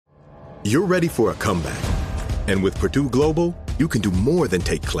You're ready for a comeback. And with Purdue Global, you can do more than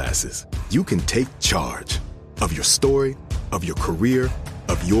take classes. You can take charge of your story, of your career,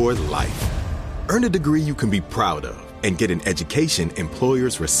 of your life. Earn a degree you can be proud of and get an education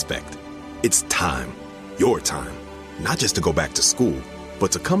employers respect. It's time, your time, not just to go back to school,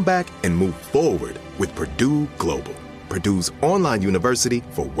 but to come back and move forward with Purdue Global, Purdue's online university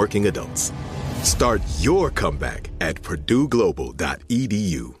for working adults. Start your comeback at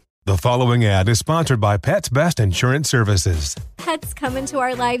purdueglobal.edu. The following ad is sponsored by Pets Best Insurance Services. Pets come into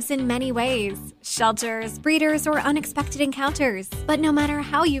our lives in many ways. Shelters, breeders, or unexpected encounters. But no matter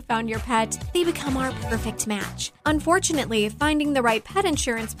how you found your pet, they become our perfect match. Unfortunately, finding the right pet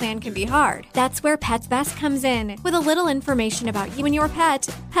insurance plan can be hard. That's where Pets Best comes in. With a little information about you and your pet,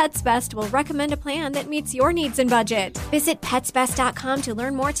 Pets Best will recommend a plan that meets your needs and budget. Visit PetsBest.com to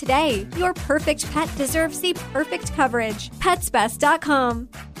learn more today. Your perfect pet deserves the perfect coverage. PetsBest.com.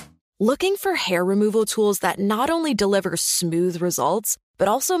 Looking for hair removal tools that not only deliver smooth results, but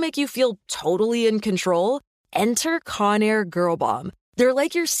also make you feel totally in control? Enter Conair Girl Bomb. They're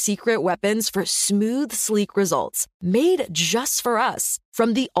like your secret weapons for smooth, sleek results. Made just for us.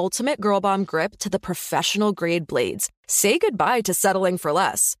 From the ultimate Girl Bomb grip to the professional grade blades, say goodbye to settling for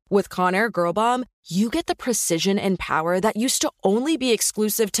less. With Conair Girl Bomb, you get the precision and power that used to only be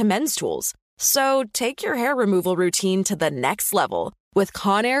exclusive to men's tools. So take your hair removal routine to the next level with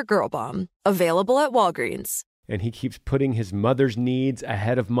Conair Girl Bomb, available at Walgreens. And he keeps putting his mother's needs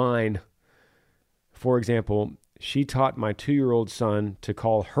ahead of mine. For example, she taught my 2-year-old son to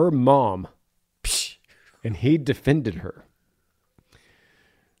call her mom, and he defended her.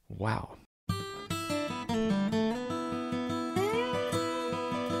 Wow.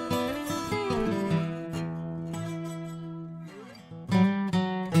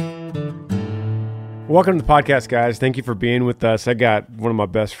 Welcome to the podcast, guys. Thank you for being with us. I got one of my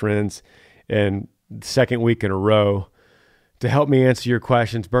best friends and second week in a row to help me answer your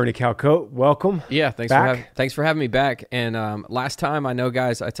questions. Bernie Calcote, welcome. Yeah, thanks for having me back. And last time, I know,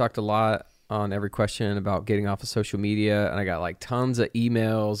 guys, I talked a lot on every question about getting off of social media, and I got like tons of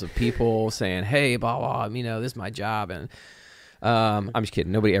emails of people saying, "Hey, blah blah, this is my job." And I'm just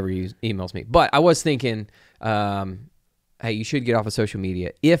kidding. Nobody ever emails me, but I was thinking. Hey, you should get off of social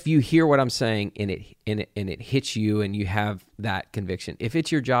media if you hear what I'm saying and it hits you and you have that conviction. If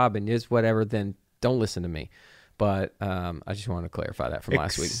it's your job and is whatever, then don't listen to me. But I just wanted to clarify that from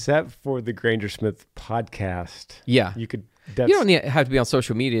last week. Except for the Granger Smith podcast. Yeah. You don't have to be on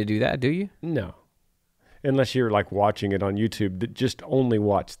social media to do that, do you? No. Unless you're like watching it on YouTube, just only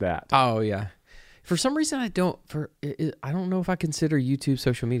watch that. Oh, yeah. For some reason, I don't know if I consider YouTube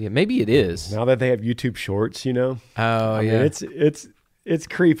social media. Maybe it is. Now that they have YouTube Shorts, Oh, I mean, it's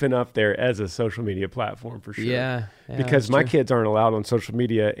creeping up there as a social media platform for sure. Yeah, because my kids aren't allowed on social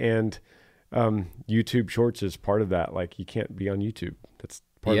media, and YouTube Shorts is part of that. Like, you can't be on YouTube. That's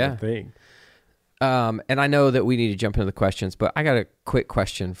part of the thing. And I know that we need to jump into the questions, but I got a quick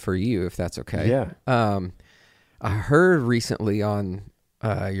question for you, if that's okay. Yeah. I heard recently on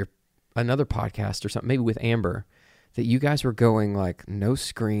another podcast or something, maybe with Amber, that you guys were going like no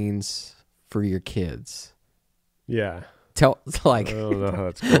screens for your kids. Yeah. I don't know how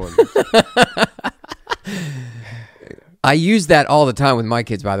that's going. I use that all the time with my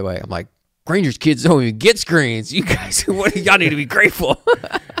kids, by the way. I'm like, Granger's kids don't even get screens. You guys, y'all need to be grateful.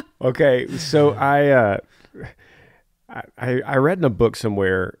 Okay, so I read in a book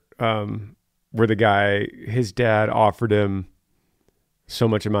somewhere where the guy, his dad offered him so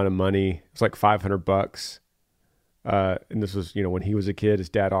much amount of money. It's like $500. And this was, when he was a kid, his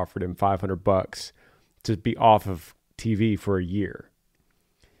dad offered him $500 to be off of TV for a year.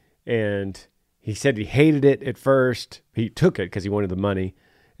 And he said he hated it at first. He took it because he wanted the money.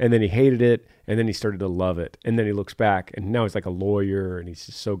 And then he hated it. And then he started to love it. And then he looks back and now he's like a lawyer and he's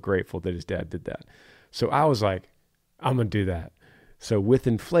just so grateful that his dad did that. So I was like, I'm going to do that. So with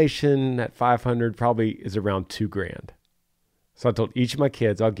inflation, that 500 probably is around $2,000. So I told each of my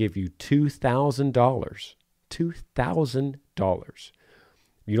kids, I'll give you $2,000. $2,000.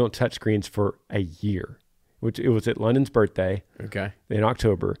 You don't touch screens for a year, which it was at London's birthday. Okay. In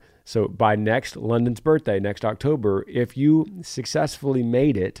October. So by London's birthday, next October, if you successfully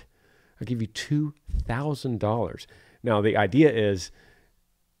made it, I'll give you $2,000. Now the idea is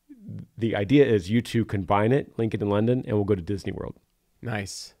you two combine it, link it in London, and we'll go to Disney World.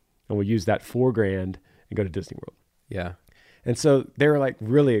 Nice. And we'll use that $4,000 and go to Disney World. Yeah. And so they were like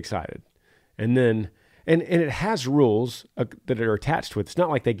really excited. And then, and it has rules that are attached to it. It's not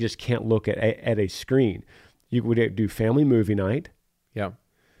like they just can't look at a screen. You would do family movie night. Yeah.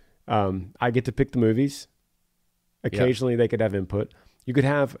 I get to pick the movies. Occasionally they could have input. You could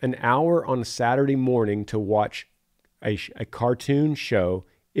have an hour on a Saturday morning to watch a cartoon show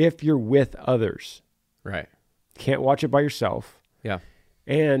if you're with others. Right. Can't watch it by yourself. Yeah.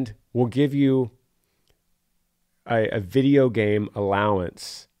 And we'll give you a video game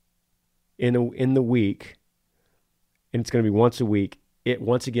allowance in the week, and it's going to be once a week.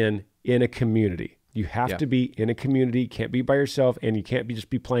 Once again, in a community. You have to be in a community. Can't be by yourself, and you can't just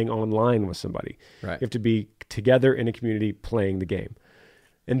be playing online with somebody. Right. You have to be together in a community playing the game.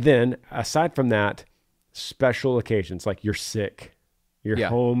 And then, aside from that, special occasions like you're sick, you're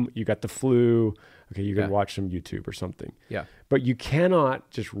home, you got the flu. Okay, you can watch some YouTube or something. Yeah. But you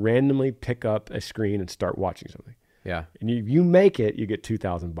cannot just randomly pick up a screen and start watching something. Yeah. And you make it, you get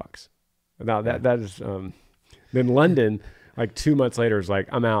 $2,000. Now that is then London, like 2 months later, is like,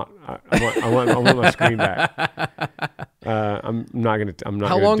 I'm out. I want my screen back. I'm not gonna.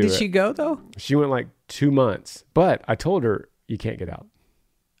 How long did she go though? She went like 2 months. But I told her, you can't get out.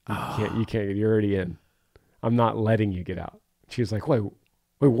 You can't. You're already in. I'm not letting you get out. She was like, wait,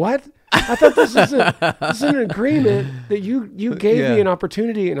 what? I thought this is an agreement that you gave me an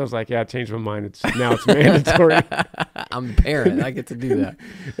opportunity. And I was like, yeah, I changed my mind. Now it's mandatory. I'm a parent. I get to do that.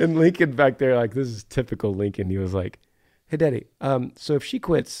 And Lincoln back there, like, this is typical Lincoln. He was like, hey, Daddy, so if she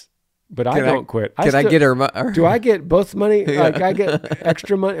quits, but I don't quit. Can I get her? Do I get both money? Like, I get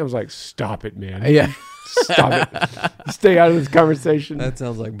extra money? I was like, stop it, man. Yeah. Stop it. Stay out of this conversation. That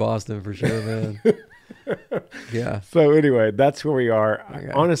sounds like Boston for sure, man. Yeah. So anyway, that's where we are. Okay.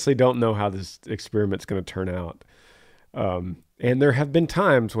 I honestly don't know how this experiment's going to turn out. And there have been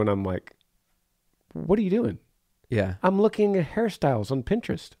times when I'm like, what are you doing? Yeah. I'm looking at hairstyles on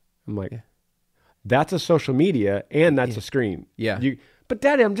Pinterest. I'm like, that's a social media and that's a screen. Yeah. But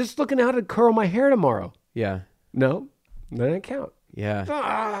Daddy, I'm just looking at how to curl my hair tomorrow. Yeah. No, that doesn't count.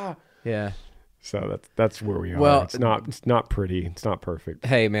 Yeah. Yeah. So that's where we are. Well, it's not pretty. It's not perfect.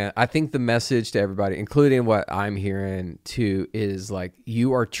 Hey man, I think the message to everybody, including what I'm hearing too, is like,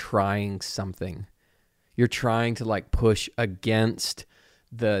 you are trying something. You're trying to like push against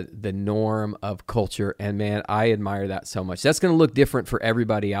the norm of culture. And man, I admire that so much. That's going to look different for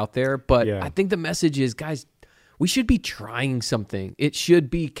everybody out there. But I think the message is, guys, we should be trying something. It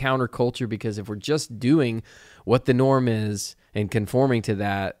should be counterculture, because if we're just doing what the norm is and conforming to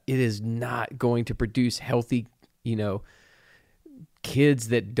that, it is not going to produce healthy, kids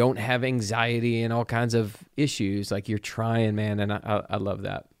that don't have anxiety and all kinds of issues. Like, you're trying, man. And I love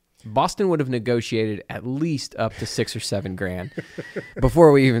that. Boston would have negotiated at least up to $6,000 or $7,000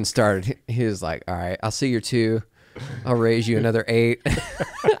 before we even started. He was like, all right, I'll see your 2. I'll raise you another 8.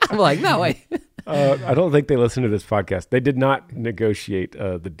 I'm like, no, wait. I don't think they listen to this podcast. They did not negotiate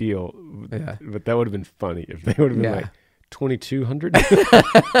the deal, but that would have been funny if they would have been like, 2,200.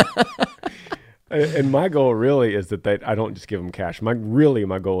 And my goal really is that I don't just give them cash. My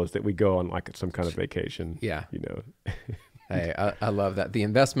goal is that we go on like some kind of vacation. Yeah. Hey, I love that. The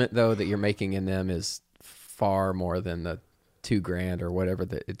investment though that you're making in them is far more than the $2,000 or whatever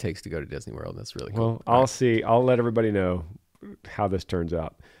that it takes to go to Disney World. That's really cool. Well, I'll let everybody know how this turns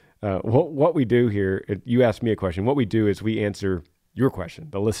out. What we do here, you asked me a question. What we do is we answer your question,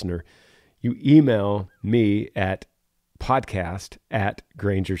 the listener. You email me at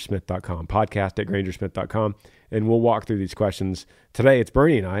podcast@grangersmith.com, podcast@grangersmith.com, and we'll walk through these questions. Today, it's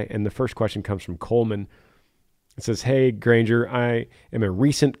Bernie and I, and the first question comes from Coleman. It says, hey, Granger, I am a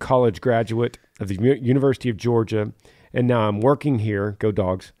recent college graduate of the University of Georgia, and now I'm working here. Go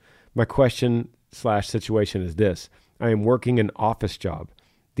Dogs. My question/situation is this. I am working an office job.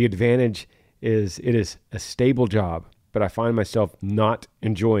 The advantage is it is a stable job, but I find myself not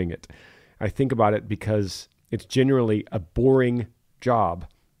enjoying it. I think about it because it's generally a boring job.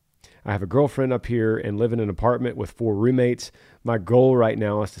 I have a girlfriend up here and live in an apartment with 4 roommates. My goal right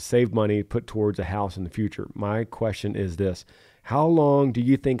now is to save money, put towards a house in the future. My question is this. How long do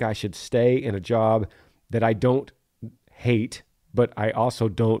you think I should stay in a job that I don't hate, but I also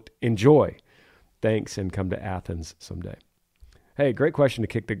don't enjoy? Thanks, and come to Athens someday. Hey, great question to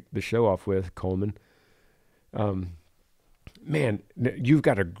kick the show off with, Coleman. Man, you've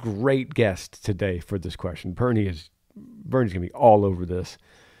got a great guest today for this question. Bernie's going to be all over this.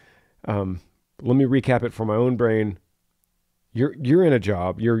 Let me recap it for my own brain. You're in a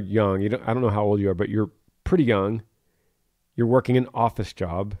job. You're young. I don't know how old you are, but you're pretty young. You're working an office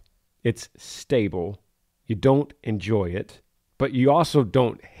job. It's stable. You don't enjoy it, but you also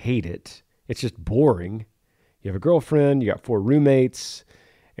don't hate it. It's just boring. You have a girlfriend. You got 4 roommates,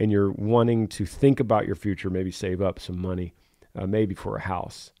 and you're wanting to think about your future, maybe save up some money. Maybe for a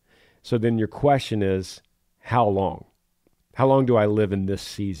house. So then your question is, how long? How long do I live in this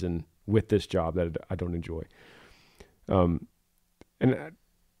season with this job that I don't enjoy? And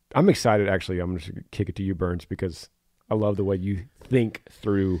I'm excited, actually. I'm going to kick it to you, Burns, because I love the way you think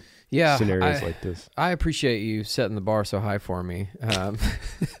through scenarios like this. I appreciate you setting the bar so high for me.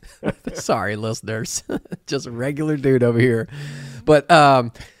 Sorry, listeners. Just a regular dude over here. But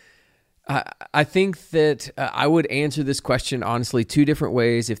I think that I would answer this question, honestly, two different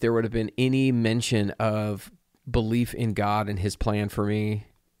ways if there would have been any mention of belief in God and his plan for me,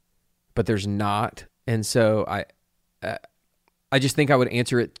 but there's not. And so I just think I would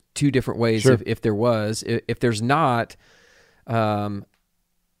answer it two different ways. Sure. If there was. If there's not,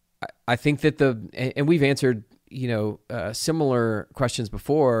 I think that and we've answered, similar questions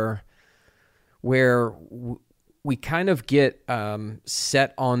before where we kind of get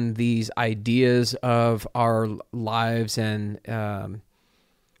set on these ideas of our lives, and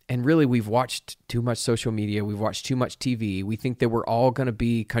really we've watched too much social media, we've watched too much TV. We think that we're all going to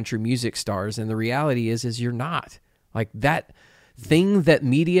be country music stars, and the reality is you're not. Like that thing that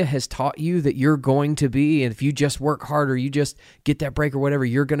media has taught you that you're going to be, and if you just work hard or you just get that break or whatever,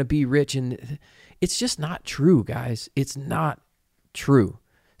 you're going to be rich, and it's just not true, guys. It's not true.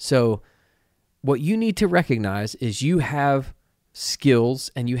 So what you need to recognize is you have skills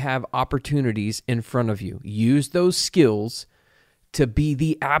and you have opportunities in front of you. Use those skills to be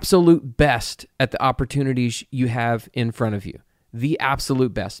the absolute best at the opportunities you have in front of you. The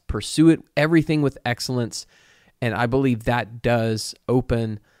absolute best. Pursue it, everything with excellence. And I believe that does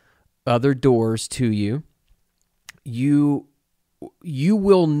open other doors to you. You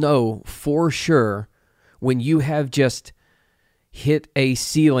will know for sure when you have just hit a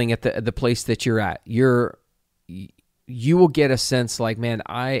ceiling at the place that you're at. You will get a sense like, man,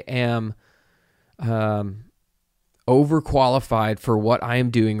 I am overqualified for what I am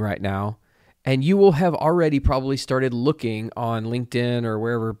doing right now. And you will have already probably started looking on LinkedIn or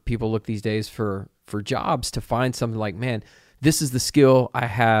wherever people look these days for jobs to find something like, man, this is the skill I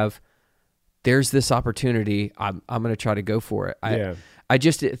have. There's this opportunity. I'm going to try to go for it. I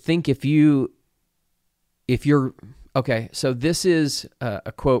just think if you're okay, so this is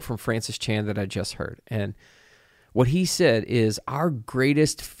a quote from Francis Chan that I just heard. And what he said is, our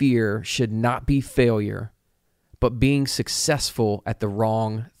greatest fear should not be failure, but being successful at the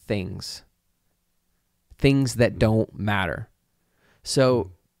wrong things that don't matter.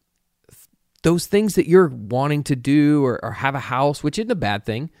 So those things that you're wanting to do or have a house, which isn't a bad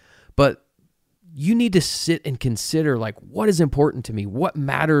thing, but you need to sit and consider, like, what is important to me? What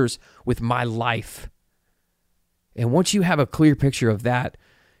matters with my life? And once you have a clear picture of that,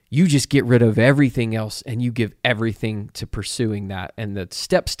 you just get rid of everything else and you give everything to pursuing that. And the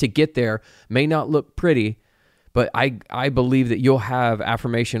steps to get there may not look pretty, but I believe that you'll have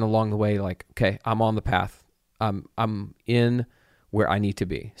affirmation along the way, like, okay, I'm on the path. I'm in where I need to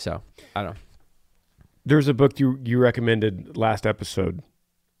be. So I don't know. There's a book you recommended last episode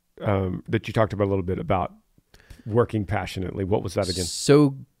that you talked about a little bit about working passionately. What was that again?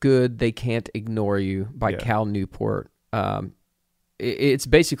 So Good They Can't Ignore You by Cal Newport. It's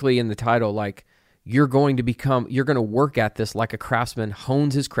basically in the title, like, you're going to work at this like a craftsman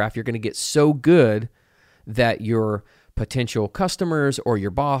hones his craft. You're going to get so good that your potential customers or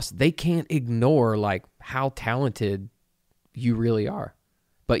your boss, they can't ignore like how talented you really are.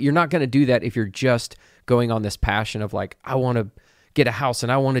 But you're not going to do that if you're just going on this passion of like, I want to get a house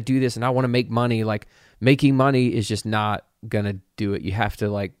and I want to do this and I want to make money. Like, making money is just not going to do it. You have to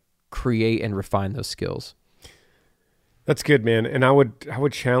like create and refine those skills. That's good, man. And I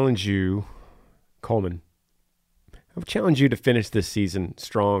would challenge you, Coleman, I would challenge you to finish this season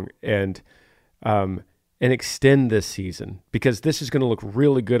strong and extend this season, because this is going to look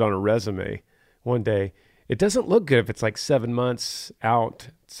really good on a resume one day. It doesn't look good if it's like 7 months out,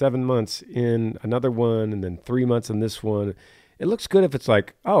 7 months in another one, and then 3 months in this one. It looks good if it's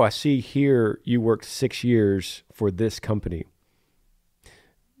like, oh, I see here you worked 6 years for this company.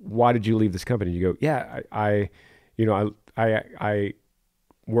 Why did you leave this company? You go, yeah, I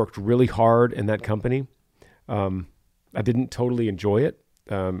worked really hard in that company. I didn't totally enjoy it.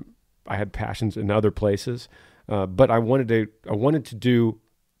 I had passions in other places, but I wanted to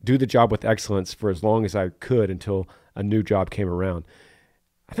do the job with excellence for as long as I could until a new job came around.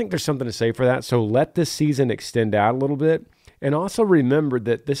 I think there's something to say for that. So let this season extend out a little bit. And also remember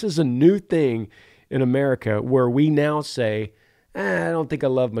that this is a new thing in America where we now say, I don't think I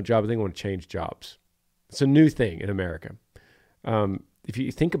love my job. I think I want to change jobs. It's a new thing in America. If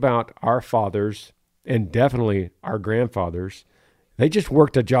you think about our fathers and definitely our grandfathers, they just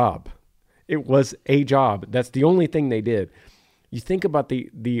worked a job. It was a job. That's the only thing they did. You think about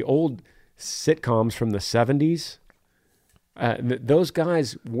the old sitcoms from the 70s. Those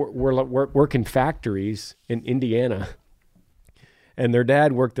guys were working factories in Indiana, and their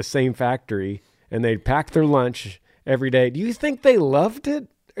dad worked the same factory, and they packed their lunch every day. Do you think they loved it?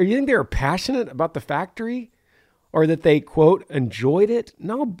 Or you think they were passionate about the factory? Or that they, quote, enjoyed it?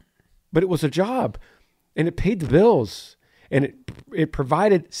 No, but it was a job, and it paid the bills, and it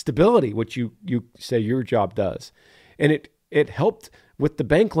provided stability, which you say your job does. And it helped with the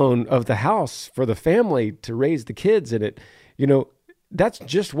bank loan of the house for the family to raise the kids. And that's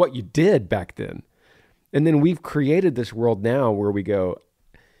just what you did back then. And then we've created this world now where we go,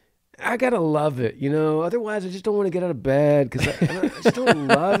 I got to love it, otherwise I just don't want to get out of bed because I just don't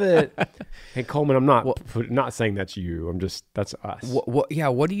love it. Hey, Coleman, I'm not saying that's you. That's us.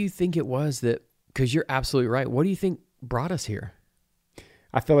 What do you think it was that, because you're absolutely right. What do you think brought us here?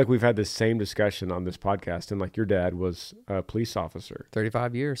 I feel like we've had this same discussion on this podcast, and like your dad was a police officer.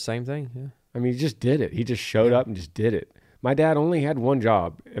 35 years, same thing. Yeah. I mean, he just did it. He just showed up and just did it. My dad only had one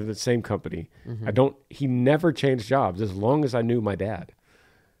job at the same company. He never changed jobs as long as I knew my dad.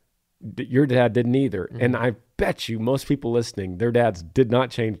 Your dad didn't either. And I bet you most people listening, their dads did not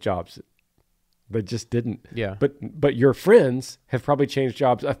change jobs. They just didn't. Yeah. But your friends have probably changed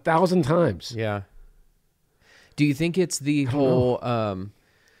jobs 1,000 times. Yeah. Do you think it's the whole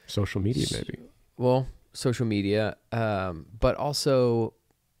social media, maybe? Well, social media, but also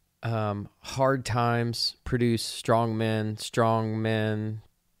hard times produce strong men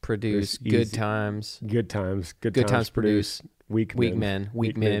produce good times. Good times produce weak men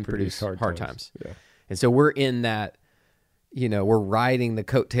produce hard times. Yeah. And so we're in that, we're riding the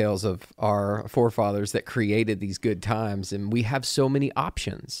coattails of our forefathers that created these good times, and we have so many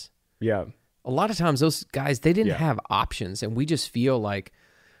options. Yeah. A lot of times those guys, they didn't have options, and we just feel like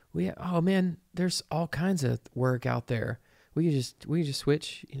there's all kinds of work out there. We can just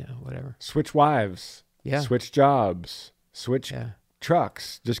switch, whatever. Switch wives. Yeah. Switch jobs. Switch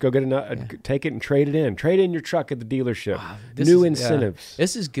trucks. Just go get take it and trade it in. Trade in your truck at the dealership. Wow, New incentives.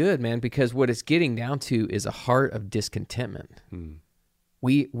 This is good, man, because what it's getting down to is a heart of discontentment.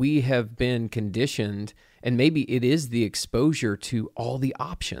 We have been conditioned, and maybe it is the exposure to all the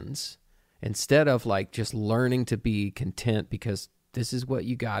options instead of like just learning to be content because this is what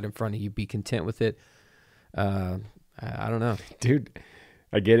you got in front of you. Be content with it. I don't know. Dude,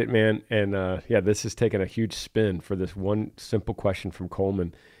 I get it, man. And this has taken a huge spin for this one simple question from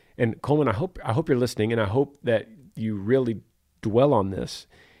Coleman. And Coleman, I hope you're listening, and I hope that you really dwell on this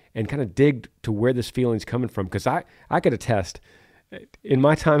and kind of dig to where this feeling's coming from. Because I could attest, in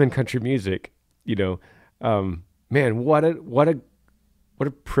my time in country music, man, what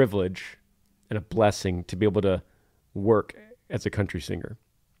a privilege and a blessing to be able to work as a country singer.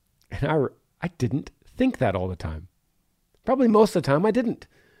 And I didn't think that all the time. Probably most of the time I didn't.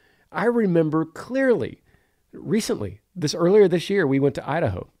 I remember clearly, recently, earlier this year, we went to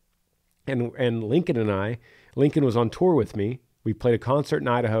Idaho. And Lincoln was on tour with me. We played a concert in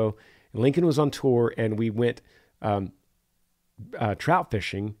Idaho. And Lincoln was on tour, and we went trout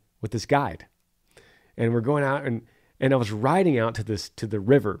fishing with this guide. And we're going out, and I was riding out to the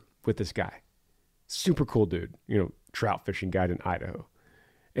river with this guy. Super cool dude, trout fishing guide in Idaho.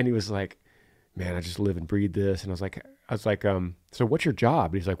 And he was like, man, I just live and breathe this. And I was like, so what's your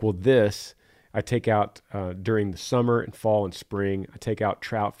job? And he's like, well, this I take out during the summer and fall and spring. I take out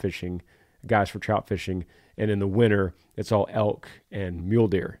trout fishing, guys for trout fishing. And in the winter, it's all elk and mule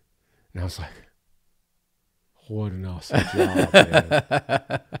deer. And I was like, what an awesome job,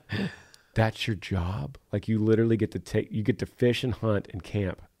 man. That's your job? Like you literally get to fish and hunt and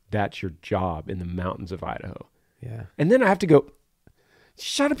camp. That's your job in the mountains of Idaho. Yeah. And then I have to go,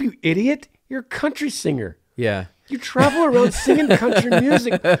 shut up, you idiot. You're a country singer. Yeah. You travel around singing country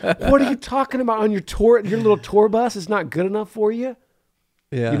music. What are you talking about on your tour? Your little tour bus is not good enough for you?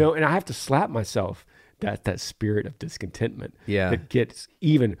 Yeah. And I have to slap myself. That spirit of discontentment. Yeah. That gets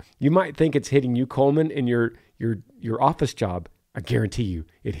even. You might think it's hitting you, Coleman, in your office job. I guarantee you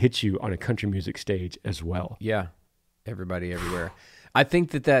it hits you on a country music stage as well. Yeah. Everybody everywhere. I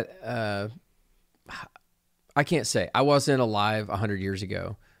think that I can't say. I wasn't alive 100 years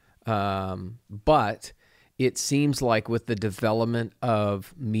ago. But it seems like with the development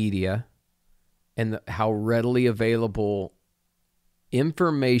of media and how readily available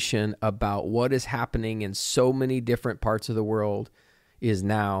information about what is happening in so many different parts of the world is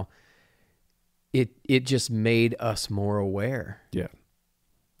now, it just made us more aware. Yeah.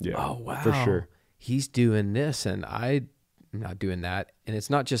 Yeah. Oh, wow. For sure. He's doing this and I'm not doing that. And it's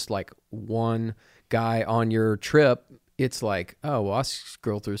not just like one guy on your trip. It's like, oh, well, I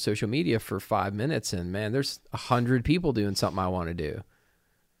scroll through social media for 5 minutes and man, there's 100 people doing something I want to do.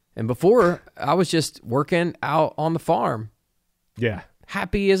 And before I was just working out on the farm. Yeah.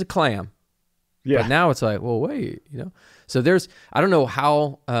 Happy as a clam. Yeah. But now it's like, well, wait, So I don't know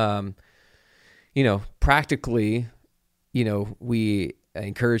how, practically, we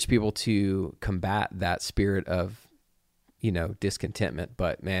encourage people to combat that spirit of, discontentment,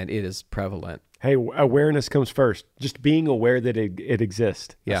 but man, it is prevalent. Hey, awareness comes first. Just being aware that it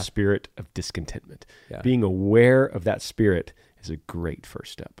exists. Yeah. A spirit of discontentment. Yeah. Being aware of that spirit is a great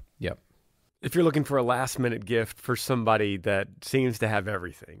first step. Yep. If you're looking for a last-minute gift for somebody that seems to have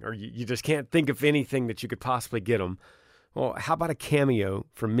everything, or you just can't think of anything that you could possibly get them, well, how about a cameo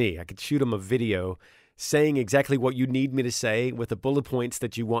from me? I could shoot them a video saying exactly what you need me to say with the bullet points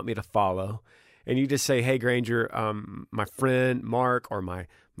that you want me to follow. And you just say, hey, Granger, my friend Mark, or my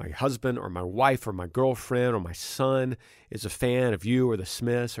husband or my wife or my girlfriend or my son is a fan of you or the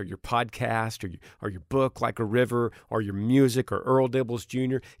Smiths or your podcast or your book, Like a River, or your music, or Earl Dibbles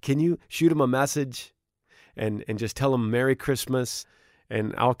Jr. Can you shoot them a message and just tell them Merry Christmas?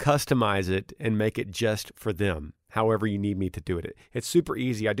 And I'll customize it and make it just for them, however you need me to do it. It's super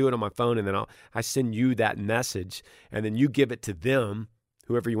easy. I do it on my phone, and then I send you that message, and then you give it to them,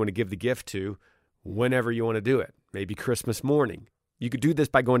 whoever you want to give the gift to, whenever you want to do it, maybe Christmas morning. You could do this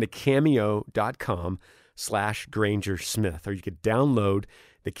by going to cameo.com/Granger Smith, or you could download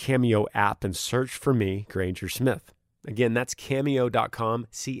the Cameo app and search for me, Granger Smith. Again, that's cameo.com,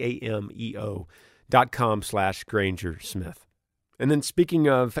 cameo.com/Granger Smith. And then speaking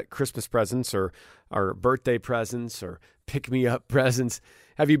of Christmas presents or birthday presents or pick-me-up presents,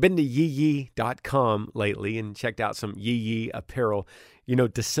 have you been to yeeye.com lately and checked out some Yeeye apparel?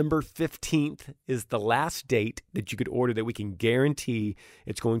 December 15th is the last date that you could order that we can guarantee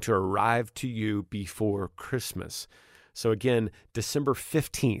it's going to arrive to you before Christmas. So again, December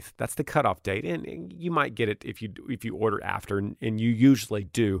 15th, that's the cutoff date. And you might get it if you order after, and you usually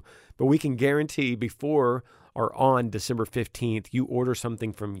do. But we can guarantee before or on December 15th, you order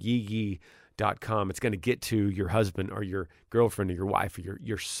something from yeeye.com, it's going to get to your husband or your girlfriend or your wife or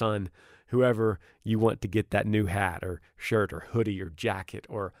your son, whoever you want to get that new hat or shirt or hoodie or jacket,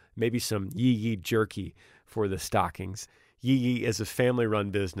 or maybe some Yeeye jerky for the stockings. Yeeye is a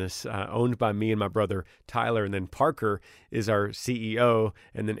family-run business owned by me and my brother Tyler, and then Parker is our CEO,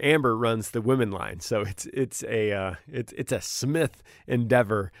 and then Amber runs the women line. So it's a Smith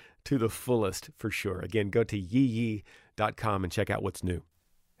endeavor to the fullest for sure. Again, go to yeeye.com and check out what's new.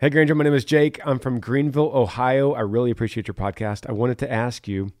 Hey, Granger, my name is Jake. I'm from Greenville, Ohio. I really appreciate your podcast. I wanted to ask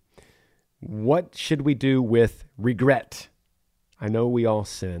you, what should we do with regret? I know we all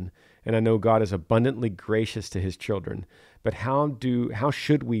sin, and I know God is abundantly gracious to his children, but how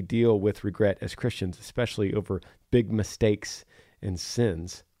should we deal with regret as Christians, especially over big mistakes and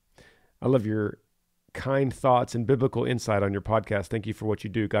sins? I love your kind thoughts and biblical insight on your podcast. Thank you for what you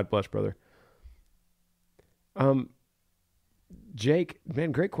do. God bless, brother. Jake,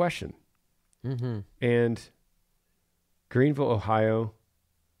 man, great question. Mm-hmm. And Greenville, Ohio,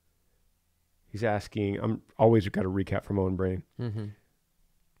 he's asking, I'm always got a recap from Owen Brain. Mm-hmm.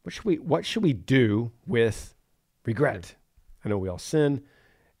 What should we do with regret? I know we all sin,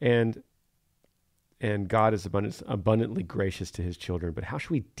 and God is abundantly gracious to his children, but how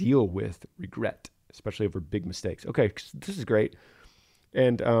should we deal with regret, especially over big mistakes? Okay, this is great.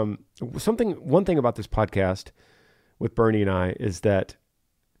 And one thing about this podcast with Bernie and I is that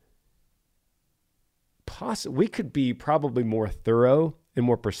we could be probably more thorough and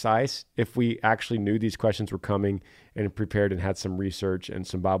more precise if we actually knew these questions were coming and prepared and had some research and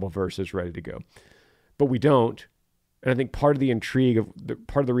some Bible verses ready to go. But we don't. And I think part of the intrigue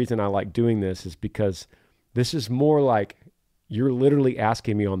part of the reason I like doing this is because this is more like you're literally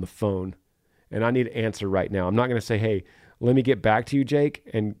asking me on the phone and I need an answer right now. I'm not going to say, hey, let me get back to you, Jake,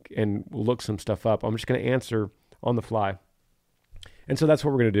 and look some stuff up. I'm just going to answer on the fly. And so that's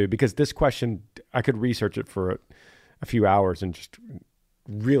what we're going to do, because this question, I could research it for a few hours and just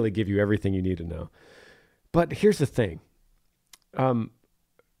really give you everything you need to know. But here's the thing.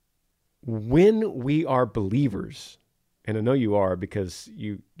 When we are believers, and I know you are because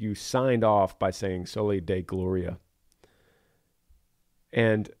you signed off by saying Soli Deo Gloria,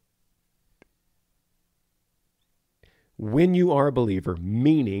 and when you are a believer,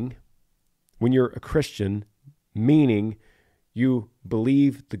 meaning when you're a Christian, meaning you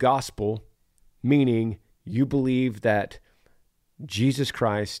believe the gospel, meaning you believe that Jesus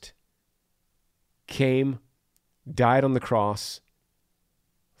Christ came, died on the cross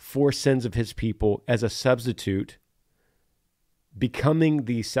for sins of his people as a substitute, becoming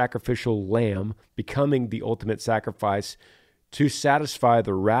the sacrificial lamb, becoming the ultimate sacrifice to satisfy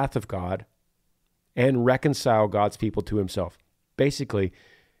the wrath of God and reconcile God's people to himself. Basically,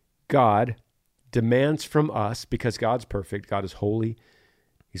 God demands from us, because God's perfect, God is holy,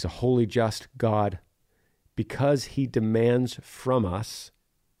 he's a holy, just God, because he demands from us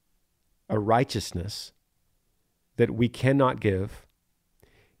a righteousness that we cannot give,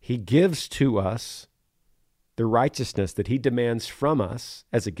 he gives to us the righteousness that he demands from us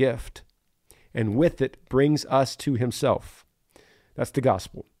as a gift, and with it brings us to himself. That's the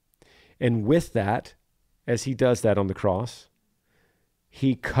gospel. And with that, as he does that on the cross,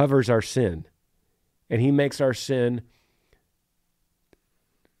 he covers our sin, and he makes our sin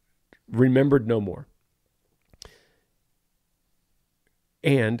remembered no more.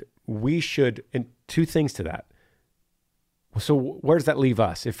 And we should, and two things to that. So where does that leave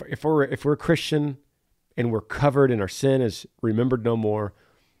us? If we're a Christian and we're covered and our sin is remembered no more,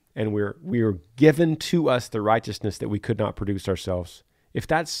 and we are given to us the righteousness that we could not produce ourselves, if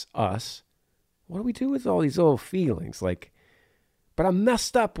that's us, what do we do with all these little feelings? Like, but I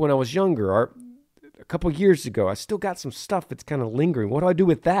messed up when I was younger, or a couple years ago. I still got some stuff that's kind of lingering. What do I do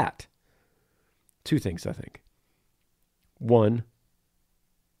with that? Two things, I think. One,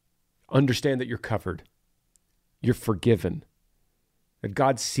 understand that you're covered. You're forgiven. That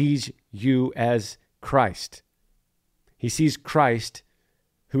God sees you as Christ. He sees Christ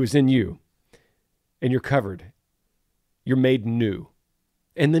who is in you, and you're covered. You're made new.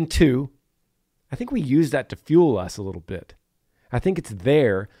 And then two, I think we use that to fuel us a little bit. I think it's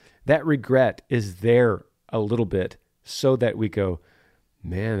there. That regret is there a little bit so that we go,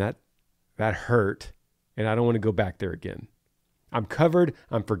 man, that hurt, and I don't want to go back there again. I'm covered.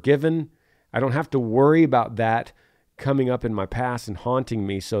 I'm forgiven. I don't have to worry about that coming up in my past and haunting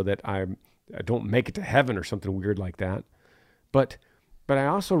me so that I don't make it to heaven or something weird like that. But I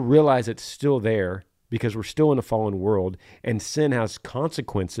also realize it's still there because we're still in a fallen world, and sin has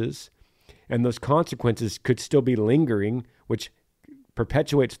consequences, and those consequences could still be lingering, which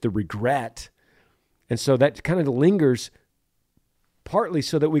perpetuates the regret. And so that kind of lingers partly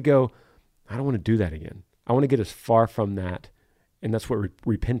so that we go, I don't want to do that again. I want to get as far from that. And that's what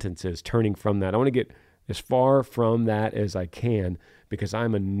repentance is, turning from that. I want to get as far from that as I can because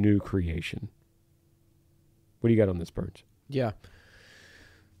I'm a new creation. What do you got on this, Burns? Yeah.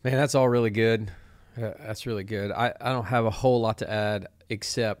 Man, that's all really good. That's really good. I don't have a whole lot to add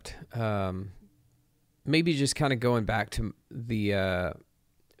except maybe just kind of going back to the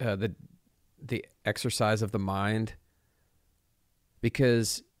exercise of the mind,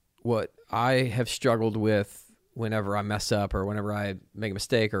 because what I have struggled with whenever I mess up or whenever I make a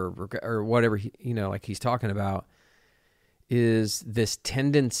mistake or whatever, like he's talking about, is this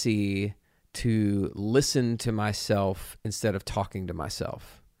tendency to listen to myself instead of talking to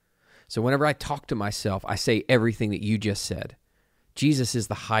myself. So whenever I talk to myself, I say everything that you just said. Jesus is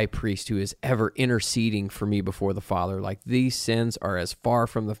the high priest who is ever interceding for me before the Father. Like, these sins are as far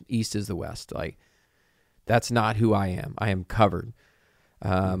from the east as the west. Like, that's not who I am. I am covered.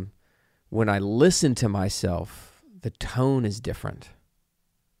 When I listen to myself, the tone is different.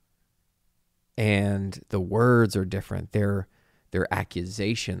 And the words are different. They're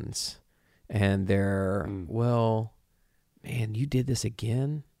accusations. And they're, well, man, you did this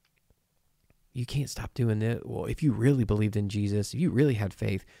again? You can't stop doing it. Well, if you really believed in Jesus, if you really had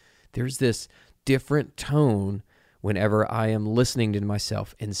faith, there's this different tone whenever I am listening to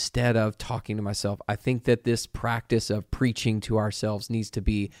myself instead of talking to myself. I think that this practice of preaching to ourselves needs to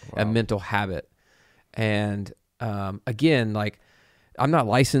be a mental habit. And again, like, I'm not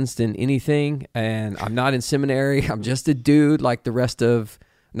licensed in anything, and I'm not in seminary. I'm just a dude like the rest of,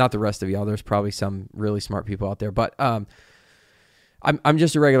 not the rest of y'all. There's probably some really smart people out there, but I'm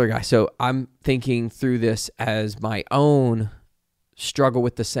just a regular guy. So I'm thinking through this as my own struggle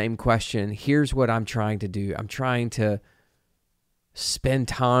with the same question. Here's what I'm trying to do. I'm trying to spend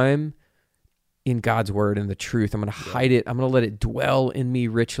time in God's word and the truth. I'm going to hide it. I'm going to let it dwell in me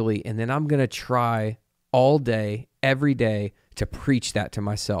richly. And then I'm going to try all day, every day, to preach that to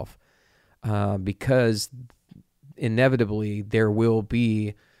myself. Because inevitably there will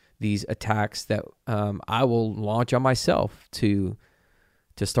be these attacks that I will launch on myself to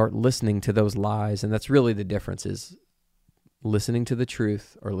start listening to those lies. And that's really the difference, is listening to the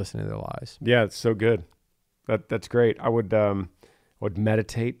truth or listening to the lies. Yeah, it's so good. That's great. I would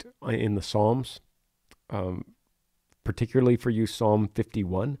meditate in the Psalms, particularly for you, Psalm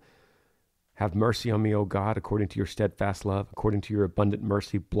 51. Have mercy on me, O God, according to your steadfast love, according to your abundant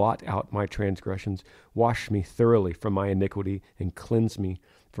mercy, blot out my transgressions, wash me thoroughly from my iniquity, and cleanse me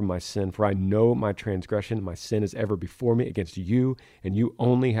from my sin. For I know my transgression, my sin is ever before me. Against you, and you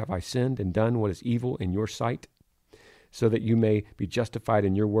only have I sinned and done what is evil in your sight, so that you may be justified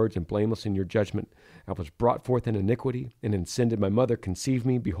in your words and blameless in your judgment. I was brought forth in iniquity, and in sin did my mother conceive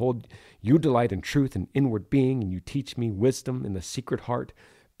me. Behold, you delight in truth and inward being, and you teach me wisdom in the secret heart.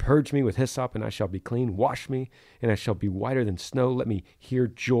 Purge me with hyssop, and I shall be clean. Wash me, and I shall be whiter than snow. Let me hear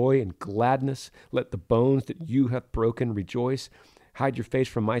joy and gladness. Let the bones that you have broken rejoice. Hide your face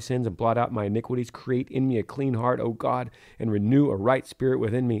from my sins and blot out my iniquities. Create in me a clean heart, O God, and renew a right spirit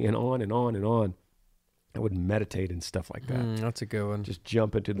within me, and on and on and on. I would meditate and stuff like that. That's a good one. Just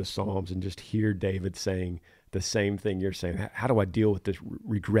jump into the Psalms and just hear David saying the same thing you're saying. How do I deal with this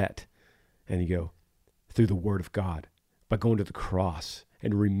regret? And you go, through the word of God, by going to the cross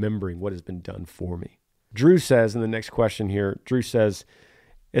and remembering what has been done for me. Drew says in the next question here, Drew says,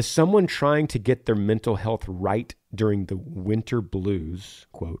 is someone trying to get their mental health right during the winter blues?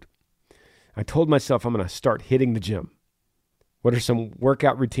 Quote, I told myself I'm going to start hitting the gym. What are some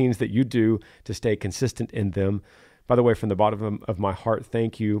workout routines that you do to stay consistent in them? By the way, from the bottom of my heart,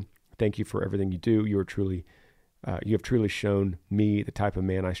 thank you. Thank you for everything you do. You have truly shown me the type of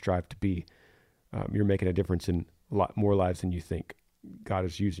man I strive to be. You're making a difference in a lot more lives than you think. God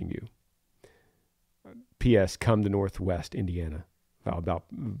is using you. P.S. Come to Northwest Indiana,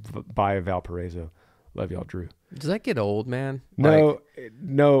 by Valparaiso. Love y'all, Drew. Does that get old, man? No.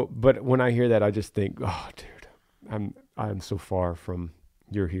 But when I hear that, I just think, oh, dude, I'm so far from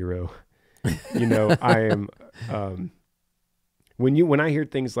your hero. I am. When I hear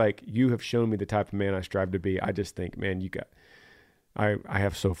things like you have shown me the type of man I strive to be, I just think, man, I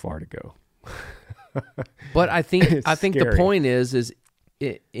have so far to go. But I think the scary. point is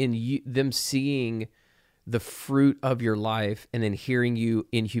them seeing the fruit of your life and then hearing you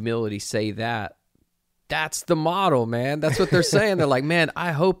in humility say that. That's the model, man. That's what they're saying. They're like, man,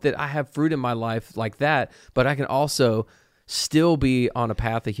 I hope that I have fruit in my life like that, but I can also still be on a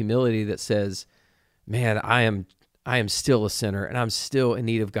path of humility that says, man, I am still a sinner and I'm still in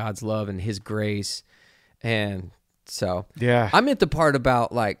need of God's love and his grace. And so yeah, I meant the part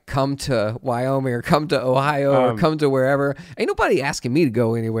about like come to Wyoming or come to Ohio or come to wherever. Ain't nobody asking me to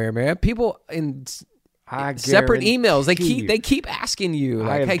go anywhere, man. People in separate emails, they keep asking you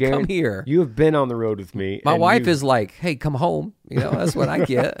like, hey, come here. You have been on the road with me. My wife is like, hey, come home. That's what I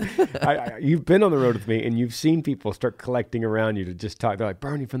get. You've been on the road with me and you've seen people start collecting around you to just talk. They're like,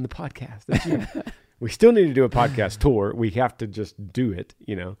 Bernie from the podcast. That's you. We still need to do a podcast tour. We have to just do it.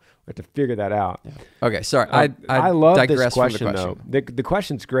 We have to figure that out. Yeah. Okay, sorry. I love this question, though. The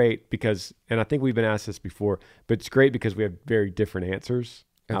question's great because, and I think we've been asked this before, but it's great because we have very different answers.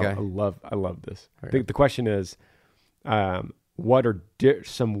 Okay. I love this. Okay. The question is, what are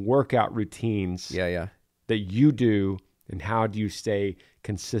some workout routines that you do, and how do you stay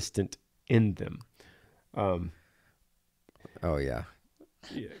consistent in them?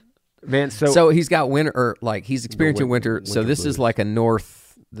 Man, so he's got winter, or like he's experiencing winter. So this blues. Is like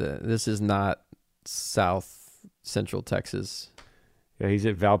this is not South Central Texas. Yeah, he's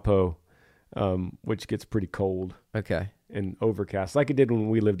at Valpo, which gets pretty cold. Okay. And overcast, like it did when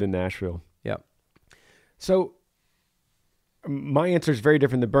we lived in Nashville. Yep. So my answer is very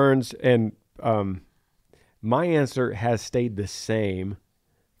different than Burns, and my answer has stayed the same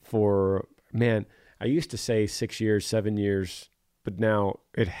for, man, I used to say 6 years, 7 years, but now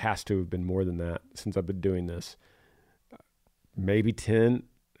it has to have been more than that since I've been doing this. Maybe 10.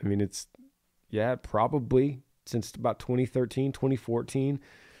 I mean, probably since about 2013, 2014.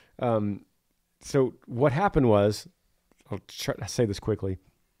 So what happened was, I'll try to say this quickly.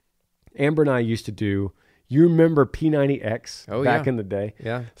 Amber and I used to do, you remember P90X back in the day?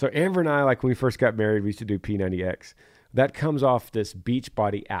 Yeah. So Amber and I, like when we first got married, we used to do P90X. That comes off this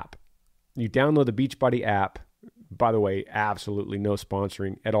Beachbody app. You download the Beachbody app. By the way, absolutely no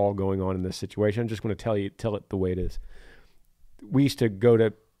sponsoring at all going on in this situation. I'm just going to tell it the way it is. We used to go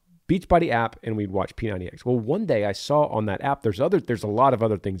to Beachbody app and we'd watch P90X. Well, one day I saw on that app, there's a lot of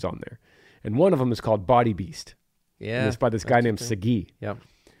other things on there. And one of them is called Body Beast. Yeah. And it's by this guy named Sagi. Yep.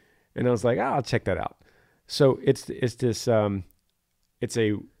 And I was like, I'll check that out. So it's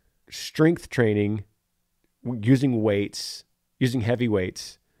a strength training using heavy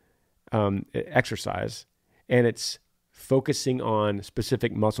weights, exercise, and it's focusing on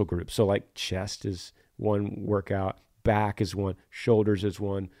specific muscle groups. So like chest is one workout, back is one, shoulders is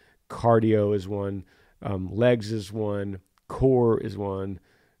one, cardio is one, legs is one, core is one,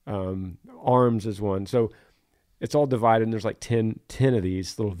 arms is one. So it's all divided, and there's like 10 of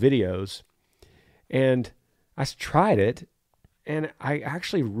these little videos. And I tried it, and I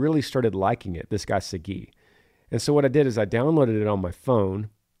actually really started liking it, this guy Sagi. And so what I did is I downloaded it on my phone,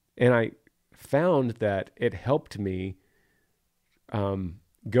 and I found that it helped me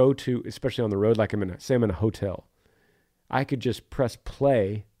go to, especially on the road, like I'm in a hotel. I could just press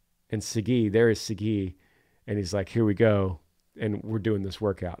play, and there is Sagi, and he's like, here we go, and we're doing this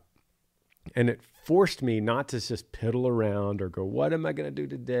workout. And it forced me not to just piddle around or go, what am I going to do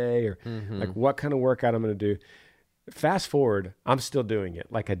today? Or like, what kind of workout I'm going to do? Fast forward, I'm still doing it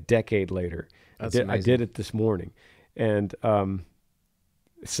like a decade later. I did it this morning. And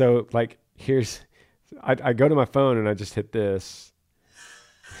so like, I go to my phone and I just hit this.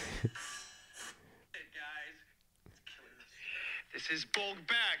 This is bulk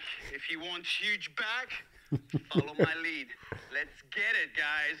back. If you want huge back, follow my lead. Let's get it,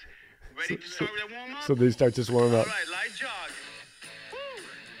 guys. Ready to start with a warm-up? So they start just warming up. All right, light jog. Woo!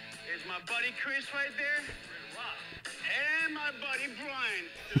 Is my buddy Chris right there? And my buddy Brian.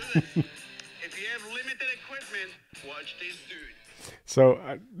 Do this. If you have limited equipment, watch this dude. So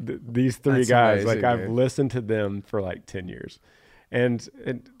these three That's guys, amazing, like I've dude. listened to them for like 10 years. And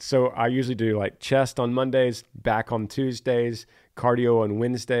so I usually do like chest on Mondays, back on Tuesdays, cardio on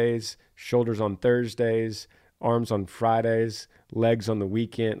Wednesdays, shoulders on Thursdays, arms on Fridays, legs on the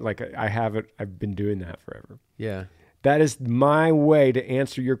weekend. Like I've been doing that forever. Yeah. That is my way to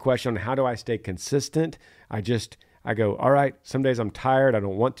answer your question on how do I stay consistent. I go, all right, some days I'm tired. I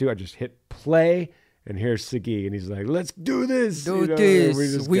don't want to. I just hit play. And here's Sagi, and he's like, let's do this. Do you know,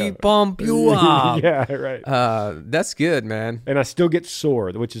 this. We go. bump you up. Yeah, right. That's good, man. And I still get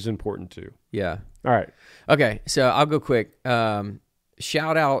sore, which is important too. Yeah. All right. Okay, so I'll go quick.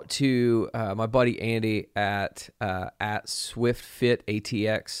 Shout out to my buddy Andy at Swift Fit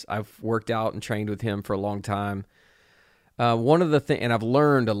ATX. I've worked out and trained with him for a long time. One of the things, and I've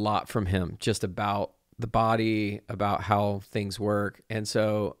learned a lot from him just about the body, about how things work. And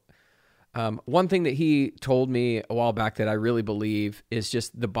so one thing that he told me a while back that I really believe is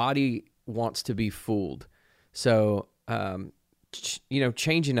just the body wants to be fooled. So,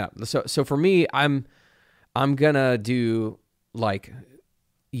 changing up. So for me, I'm gonna do like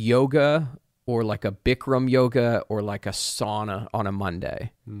yoga or like a Bikram yoga or like a sauna on a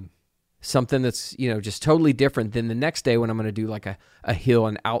Monday. Something that's, just totally different than the next day when I'm going to do like a hill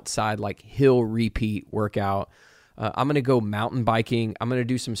and outside, like hill repeat workout. I'm going to go mountain biking. I'm going to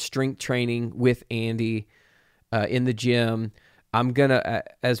do some strength training with Andy in the gym. I'm going to,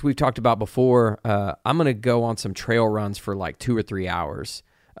 as we've talked about before, I'm going to go on some trail runs for like 2 or 3 hours.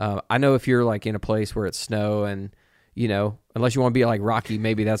 I know if you're like in a place where it's snow and, unless you want to be like Rocky,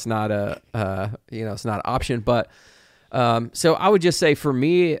 maybe that's not it's not an option. But so I would just say for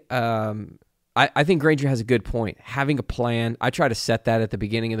me, I think Granger has a good point. Having a plan, I try to set that at the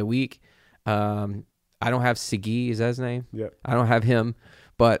beginning of the week. I don't have Sagi, is that his name? Yeah. I don't have him,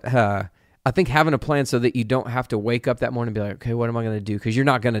 but I think having a plan so that you don't have to wake up that morning and be like, okay, what am I going to do? Because you're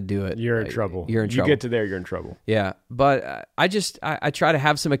not going to do it. You're in trouble. You're in trouble. You get to there, you're in trouble. Yeah, but I try to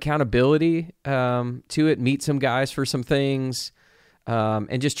have some accountability to it, meet some guys for some things,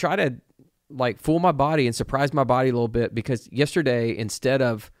 and just try to like fool my body and surprise my body a little bit. Because yesterday, instead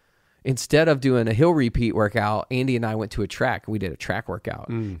of doing a hill repeat workout, Andy and I went to a track. We did a track workout,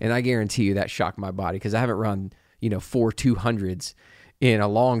 and I guarantee you that shocked my body because I haven't run 4 200s in a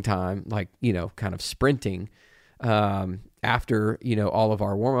long time, like kind of sprinting after all of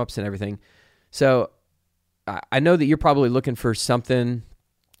our warm-ups and everything. So I know that you're probably looking for something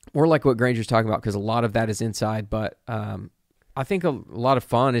more like what Granger's talking about because a lot of that is inside, but I think a lot of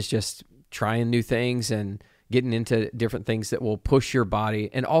fun is just trying new things and getting into different things that will push your body.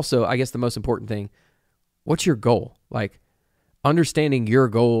 And also, I guess the most important thing, what's your goal? Like understanding your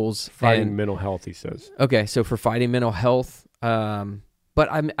goals. Fighting mental health, he says. Okay, so for fighting mental health, but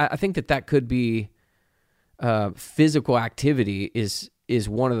I think that could be physical activity is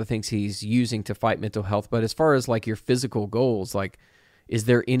one of the things he's using to fight mental health. But as far as like your physical goals, like is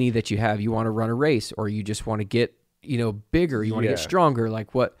there any that you have? You want to run a race or you just want to get, bigger, you want to get stronger?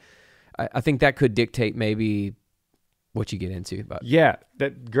 Like what? I think that could dictate maybe what you get into. But yeah,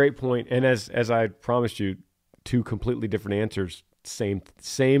 that great point. And as I promised you, 2 completely different answers,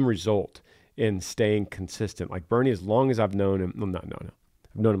 same result in staying consistent. Like Bernie, as long as I've known him, I've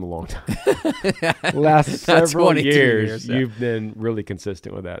known him a long time. Last several years, yeah. You've been really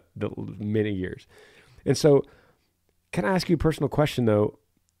consistent with that, many years. And so, can I ask you a personal question though?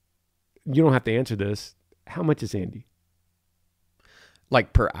 You don't have to answer this. How much is Andy?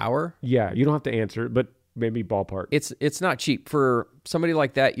 like per hour? Yeah, you don't have to answer, but maybe ballpark. It's not cheap. For somebody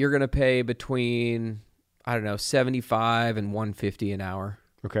like that, you're going to pay between, I don't know, $75 and $150 an hour.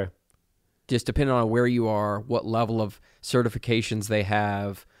 Okay. Just depending on where you are, what level of certifications they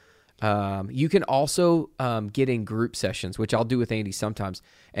have. You can also get in group sessions, which I'll do with Andy sometimes.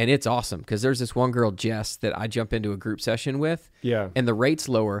 And it's awesome because there's this one girl, Jess, that I jump into a group session with. Yeah. And the rate's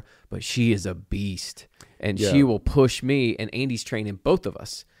lower, but she is a beast. And she will push me, and Andy's training both of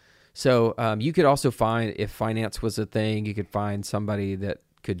us. So you could also find, if finance was a thing, you could find somebody that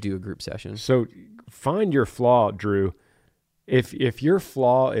could do a group session. So find your flaw, Drew. If your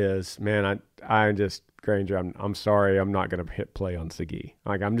flaw is, man, I just, Granger, I'm sorry, I'm not going to hit play on Sagi.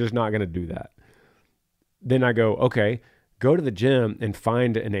 Like, I'm just not going to do that. Then I go, okay, go to the gym and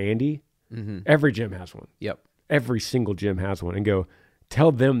find an Andy. Mm-hmm. Every gym has one. Yep. Every single gym has one. And go,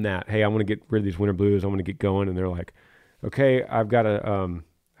 tell them that, hey, I want to get rid of these winter blues. I want to get going. And they're like, okay, I've got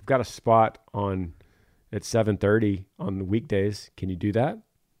a spot on at 7:30 on the weekdays. Can you do that?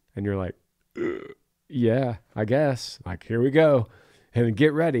 And you're like, yeah, I guess. Like, here we go. And then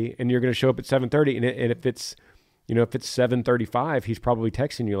get ready. And you're going to show up at 7:30. And if it's 7:35, he's probably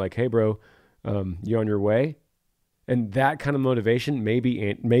texting you like, hey, bro, you on your way? And that kind of motivation,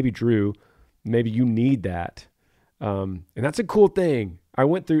 maybe Drew, maybe you need that. And that's a cool thing. I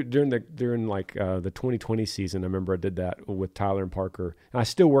went through during the 2020 season. I remember I did that with Tyler and Parker. And I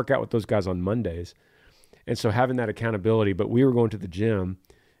still work out with those guys on Mondays. And so having that accountability, but we were going to the gym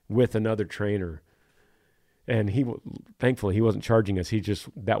with another trainer, and thankfully he wasn't charging us.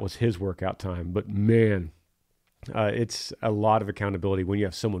 That was his workout time. But man, it's a lot of accountability when you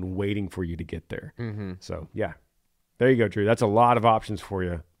have someone waiting for you to get there. Mm-hmm. So yeah, there you go, Drew. That's a lot of options for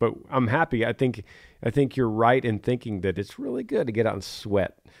you, but I'm happy. I think you're right in thinking that it's really good to get out and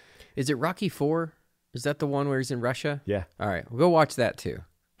sweat. Is it Rocky IV? Is that the one where he's in Russia? Yeah. All right, we'll go watch that too.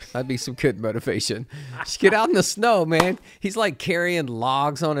 That'd be some good motivation. Just get out in the snow, man. He's like carrying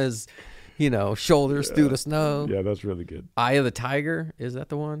logs on his, shoulders through the snow. Yeah, that's really good. Eye of the Tiger. Is that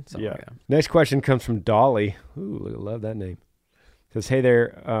the one? Something like that. Next question comes from Dolly. Ooh, I love that name. Says, hey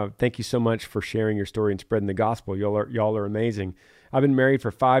there, thank you so much for sharing your story and spreading the gospel. Y'all are amazing. I've been married for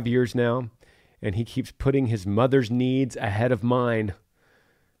 5 years now, and he keeps putting his mother's needs ahead of mine.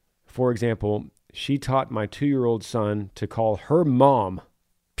 For example, she taught my 2-year-old son to call her mom,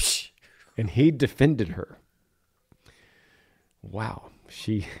 and he defended her. Wow.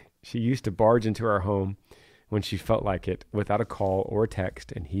 She used to barge into our home when she felt like it without a call or a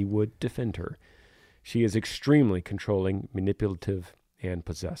text, and he would defend her. She is extremely controlling, manipulative, and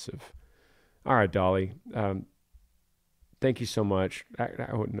possessive. All right, Dolly. Thank you so much.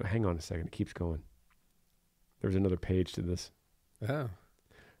 Hang on a second. It keeps going. There's another page to this. Oh.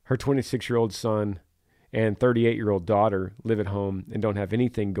 Her 26-year-old son and 38-year-old daughter live at home and don't have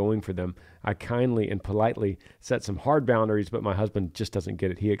anything going for them. I kindly and politely set some hard boundaries, but my husband just doesn't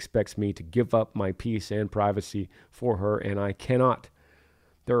get it. He expects me to give up my peace and privacy for her, and I cannot.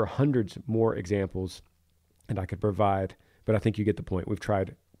 There are hundreds more examples that I could provide, but I think you get the point. We've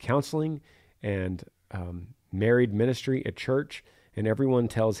tried counseling and married ministry at church, and everyone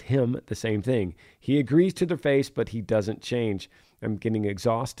tells him the same thing. He agrees to their face, but he doesn't change. I'm getting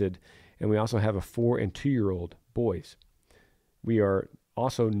exhausted. And we also have a 4 and 2-year-old boys. We are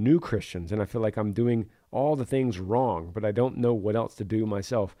also new Christians, and I feel like I'm doing all the things wrong, but I don't know what else to do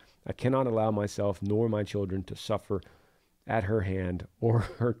myself. I cannot allow myself nor my children to suffer at her hand or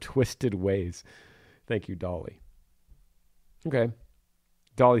her twisted ways. Thank you, Dolly. Okay.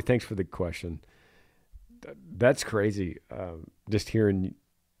 Dolly, thanks for the question. That's crazy. Just hearing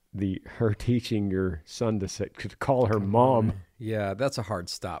her teaching your son to call her mom. Yeah, that's a hard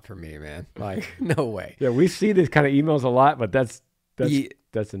stop for me, man. Like, no way. Yeah, we see these kind of emails a lot, but that's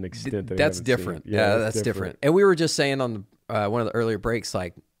an extent that that's different. Yeah, that's different. And we were just saying on one of the earlier breaks,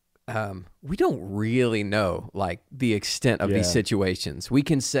 like, we don't really know like the extent of these situations. We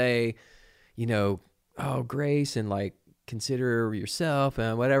can say, oh, grace and like consider yourself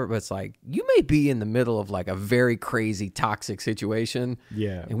and whatever, but it's like you may be in the middle of like a very crazy toxic situation.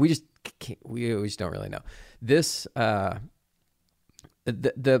 Yeah, and we just don't really know this. The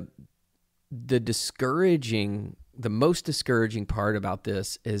most discouraging part about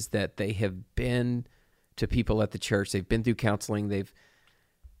this is that they have been to people at the church. They've been through counseling.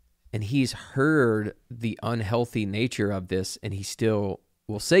 And he's heard the unhealthy nature of this, and he still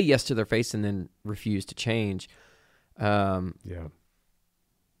will say yes to their face and then refuse to change. That's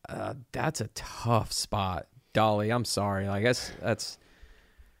a tough spot, Dolly. I'm sorry. I guess that's.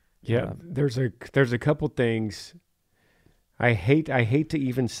 Yeah, there's a couple things. I hate to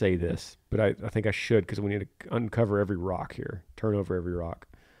even say this, but I think I should because we need to uncover every rock here, turn over every rock.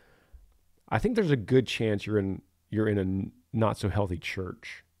 I think there's a good chance you're in a not so healthy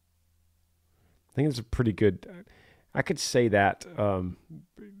church. I think it's a pretty good. I could say that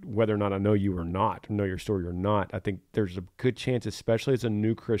whether or not I know you or not, know your story or not. I think there's a good chance, especially as a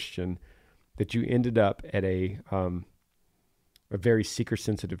new Christian, that you ended up at a very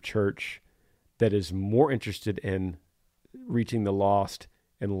seeker-sensitive church that is more interested in reaching the lost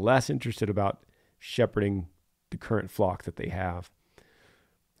and less interested about shepherding the current flock that they have.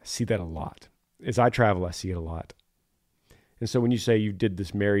 I see that a lot. As I travel, I see it a lot. And so when you say you did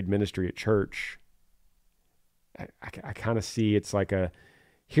this married ministry at church, I kind of see it's like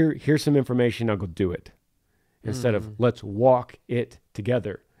here's some information, I'll go do it. Instead of let's walk it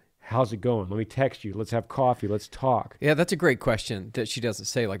together. How's it going? Let me text you. Let's have coffee. Let's talk. Yeah, that's a great question that she doesn't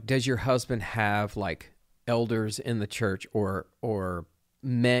say. Like, does your husband have like elders in the church or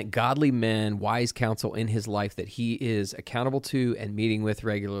men, godly men, wise counsel in his life that he is accountable to and meeting with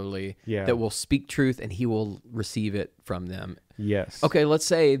regularly that will speak truth and he will receive it from them? Yes. Okay, let's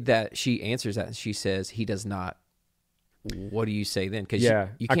say that she answers that and she says he does not. What do you say then? Because you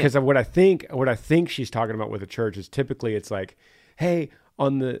can't. Because what I think she's talking about with the church is typically it's like, hey,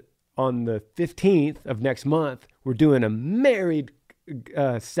 on the 15th of next month, we're doing a married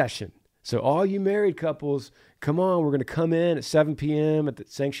session. So all you married couples, come on, we're going to come in at 7 p.m. at the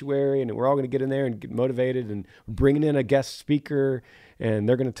sanctuary, and we're all going to get in there and get motivated, and we're bringing in a guest speaker, and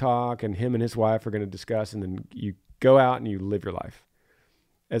they're going to talk, and him and his wife are going to discuss, and then you go out and you live your life.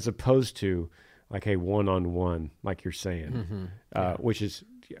 As opposed to like, hey, one-on-one, like you're saying, which is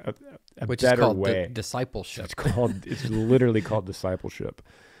a better called way. Discipleship. It's literally called discipleship.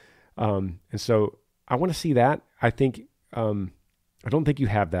 And so I want to see that. I think, I don't think you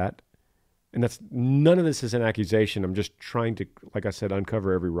have that. And none of this is an accusation. I'm just trying to, like I said,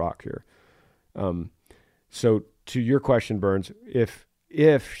 uncover every rock here. So to your question, Burns,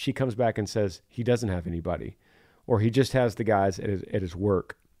 if she comes back and says he doesn't have anybody, or he just has the guys at his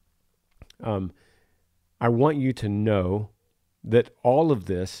work, I want you to know that all of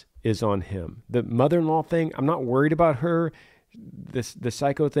this is on him. The mother-in-law thing, I'm not worried about her. The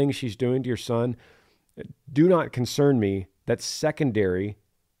psycho thing she's doing to your son, do not concern me. That's secondary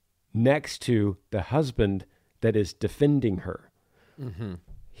next to the husband that is defending her.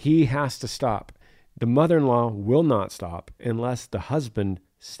 He has to stop. The mother-in-law will not stop unless the husband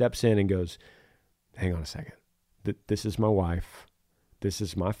steps in and goes, hang on a second. This is my wife. This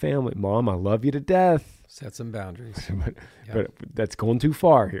is my family. Mom, I love you to death. Set some boundaries. but that's going too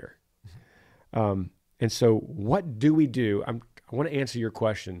far here. And so what do we do? I want to answer your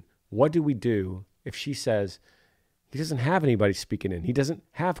question. What do we do if she says he doesn't have anybody speaking in? He doesn't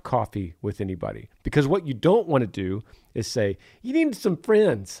have coffee with anybody. Because what you don't want to do is say, you need some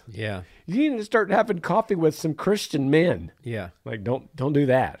friends. Yeah. You need to start having coffee with some Christian men. Yeah. Like, don't do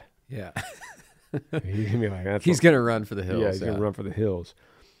that. Yeah. He's going to be like, he's going to run for the hills. Yeah, he's going to run for the hills.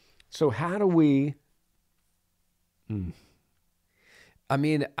 So how do we... I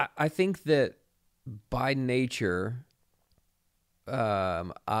mean, I think that by nature,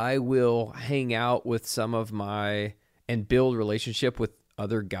 I will hang out with some of my and build relationship with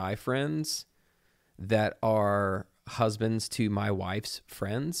other guy friends that are husbands to my wife's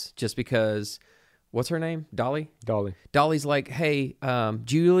friends, just because, what's her name? Dolly? Dolly's like, hey,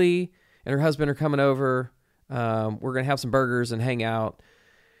 Julie and her husband are coming over. We're going to have some burgers and hang out.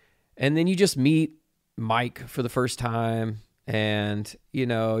 And then you just meet Mike for the first time, and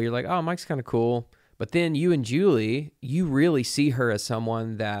you're like, oh, Mike's kind of cool. But then you and Julie, you really see her as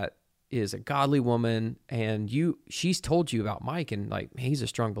someone that is a godly woman, and she's told you about Mike, and like, he's a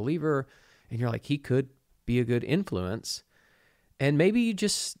strong believer, and you're like, he could be a good influence. And maybe you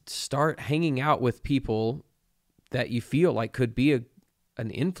just start hanging out with people that you feel like could be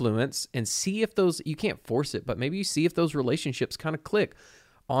an influence, and see if those, you can't force it, but maybe you see if those relationships kind of click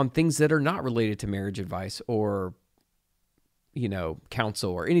on things that are not related to marriage advice or,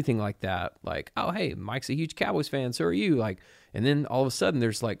 counsel or anything like that. Like, oh, hey, Mike's a huge Cowboys fan, so are you. Like, and then all of a sudden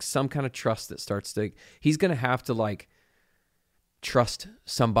there's like some kind of trust that starts to, he's going to have to like trust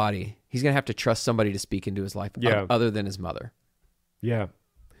somebody. He's going to have to trust somebody to speak into his life other than his mother. Yeah.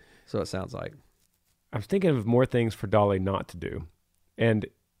 So it sounds like. I was thinking of more things for Dolly not to do. And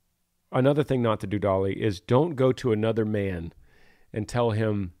another thing not to do, Dolly, is don't go to another man and tell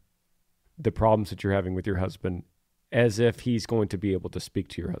him the problems that you're having with your husband as if he's going to be able to speak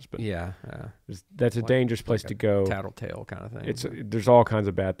to your husband. Yeah. That's a dangerous place to go. Tattletale kind of thing. There's all kinds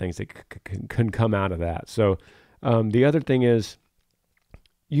of bad things that can come out of that. So the other thing is,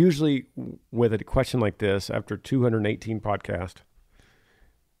 usually with a question like this, after 218 podcast,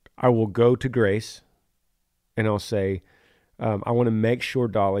 I will go to Grace and I'll say, I want to make sure,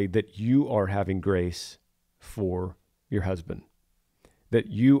 Dolly, that you are having grace for your husband, that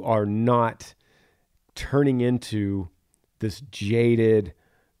you are not turning into this jaded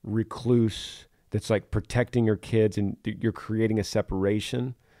recluse that's like protecting your kids and you're creating a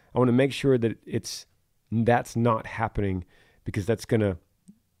separation. I want to make sure that that's not happening, because that's going to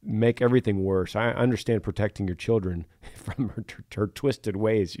make everything worse. I understand protecting your children from her twisted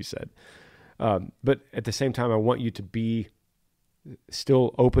ways, you said. But at the same time, I want you to be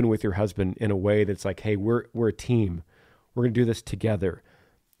still open with your husband in a way that's like, hey, we're a team. We're going to do this together.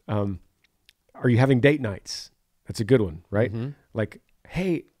 Are you having date nights? That's a good one, right? Mm-hmm. Like,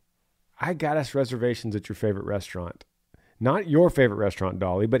 hey, I got us reservations at your favorite restaurant. Not your favorite restaurant,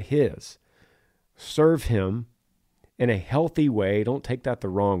 Dolly, but his. Serve him in a healthy way. Don't take that the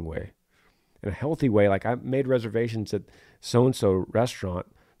wrong way. In a healthy way, like I made reservations at so-and-so restaurant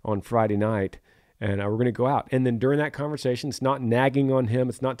on Friday night, and we're going to go out. And then during that conversation, it's not nagging on him.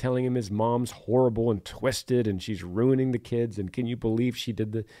 It's not telling him his mom's horrible and twisted and she's ruining the kids. And can you believe she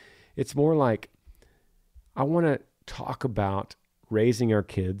did the... It's more like, I want to talk about raising our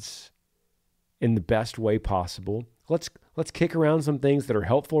kids in the best way possible. Let's kick around some things that are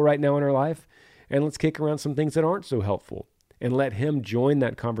helpful right now in our life, and let's kick around some things that aren't so helpful, and let him join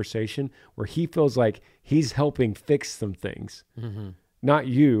that conversation where he feels like he's helping fix some things, not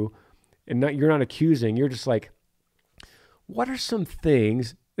you, and you're not accusing. You're just like, what are some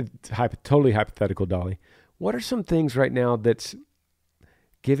things? It's totally hypothetical, Dolly. What are some things right now that's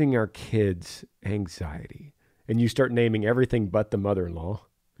giving our kids anxiety? And you start naming everything but the mother-in-law,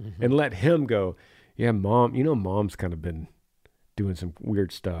 and let him go, yeah, mom, mom's kind of been doing some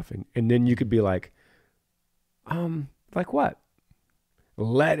weird stuff. And then you could be like what?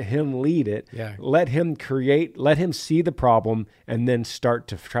 Let him lead it. Yeah. Let him see the problem and then start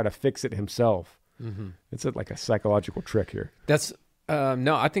to try to fix it himself. Mm-hmm. It's like a psychological trick here. That's,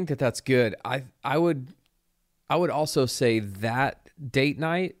 no, I think that's good. I would also say that date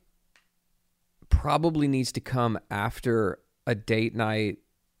night probably needs to come after a date night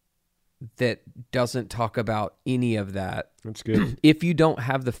that doesn't talk about any of that. That's good. If you don't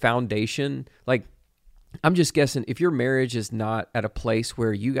have the foundation, like, I'm just guessing, if your marriage is not at a place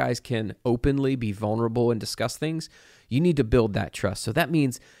where you guys can openly be vulnerable and discuss things, you need to build that trust. So that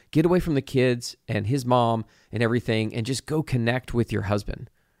means get away from the kids and his mom and everything, and just go connect with your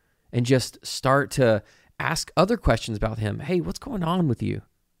husband and just start to ask other questions about him. Hey, what's going on with you?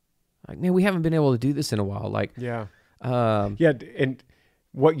 Like, man, we haven't been able to do this in a while. Like, yeah. And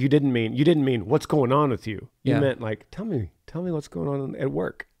what you didn't mean what's going on with you. You meant like, tell me what's going on at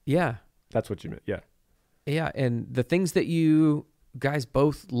work. Yeah. That's what you meant. Yeah. Yeah. And the things that you guys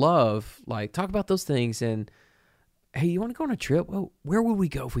both love, like, talk about those things. And hey, you want to go on a trip? Well, where would we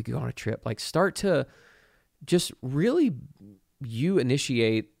go if we could go on a trip? Like, start to just really you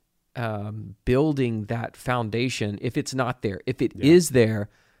initiate building that foundation. If it's not there, if it is there,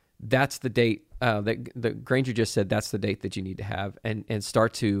 that's the date that Granger just said. That's the date that you need to have, and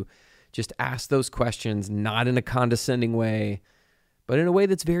start to just ask those questions, not in a condescending way, but in a way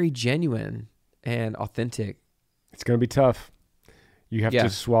that's very genuine and authentic. It's going to be tough. You have to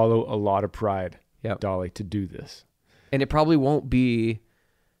swallow a lot of pride, Dolly, to do this. And it probably won't be,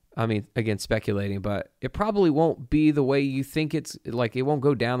 I mean, again, speculating, but it probably won't be the way you think it's, like, it won't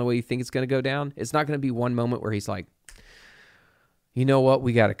go down the way you think it's going to go down. It's not going to be one moment where he's like, you know what,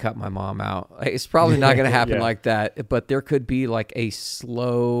 we got to cut my mom out. It's probably not going to happen like that, but there could be like a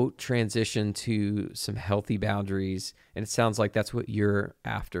slow transition to some healthy boundaries. And it sounds like that's what you're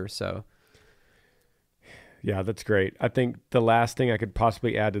after. So, yeah, that's great. I think the last thing I could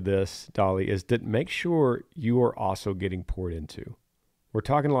possibly add to this, Dolly, is that make sure you are also getting poured into. We're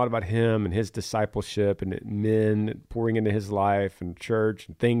talking a lot about him and his discipleship and men pouring into his life and church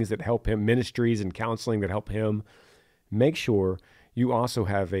and things that help him, ministries and counseling that help him. Make sure you also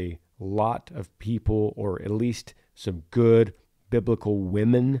have a lot of people, or at least some good biblical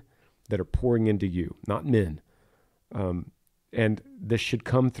women that are pouring into you, not men. And this should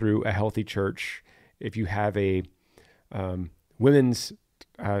come through a healthy church. If you have a women's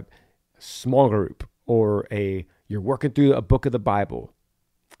small group, or you're working through a book of the Bible.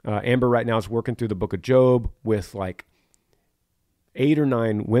 Amber right now is working through the book of Job with like 8 or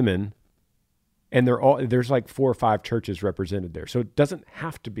 9 women, and there's like 4 or 5 churches represented there. So it doesn't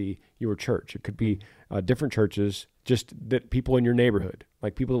have to be your church. It could be different churches, just that people in your neighborhood,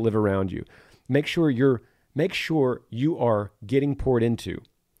 like people that live around you. Make sure you are getting poured into.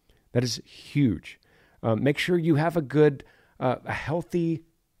 That is huge. Make sure you have a good, a healthy,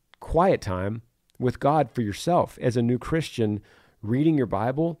 quiet time with God for yourself as a new Christian, reading your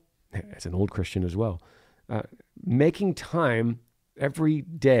Bible, as an old Christian as well, making time every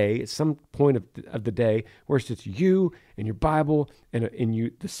day at some point of the day where it's just you and your Bible and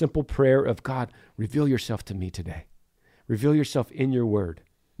the simple prayer of, God, reveal yourself to me today. Reveal yourself in your word.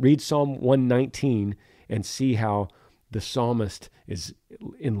 Read Psalm 119 and see how the psalmist is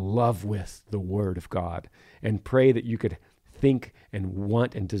in love with the word of God, and pray that you could think and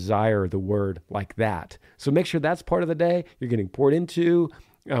want and desire the word like that. So make sure that's part of the day you're getting poured into.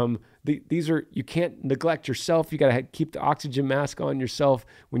 You can't neglect yourself. You got to keep the oxygen mask on yourself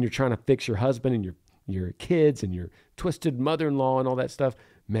when you're trying to fix your husband and your kids and your twisted mother-in-law and all that stuff,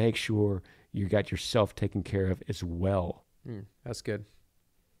 make sure you got yourself taken care of as well. That's good.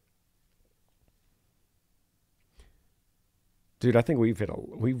 Dude, I think we've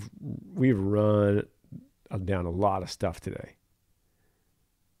run down a lot of stuff today.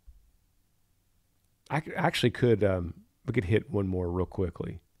 I actually could we could hit one more real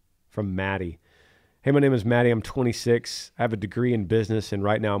quickly from Maddie. Hey, my name is Maddie. I'm 26. I have a degree in business, and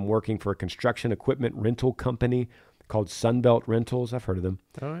right now I'm working for a construction equipment rental company called Sunbelt Rentals. I've heard of them.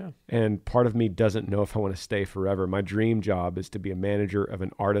 Oh, yeah. And part of me doesn't know if I want to stay forever. My dream job is to be a manager of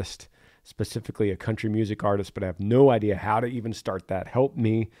an artist, specifically a country music artist, but I have no idea how to even start that. Help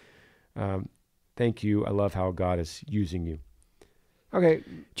me. Thank you. I love how God is using you. Okay.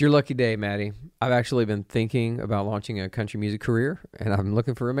 It's your lucky day, Maddie. I've actually been thinking about launching a country music career, and I'm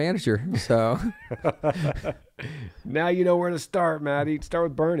looking for a manager. So now you know where to start, Maddie. Start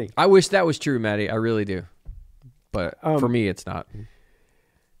with Bernie. I wish that was true, Maddie. I really do. But for me, it's not.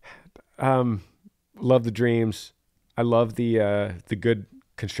 Love the dreams. I love the good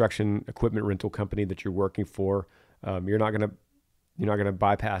construction equipment rental company that you're working for. You're not gonna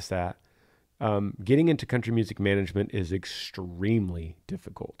bypass that. Getting into country music management is extremely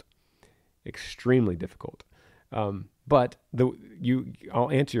difficult. Extremely difficult. But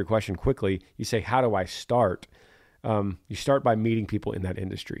I'll answer your question quickly. You say, how do I start? You start by meeting people in that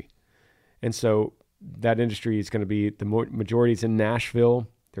industry. And so that industry is going to be, the majority is in Nashville.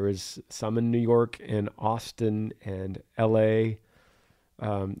 There is some in New York and Austin and LA.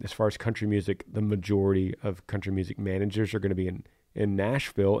 As far as country music, the majority of country music managers are going to be in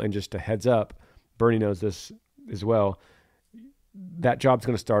Nashville. And just a heads up, Bernie knows this as well, that job's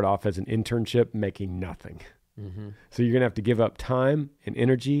going to start off as an internship making nothing. Mm-hmm. So you're going to have to give up time and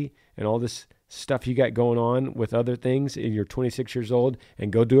energy and all this stuff you got going on with other things, and you're 26 years old,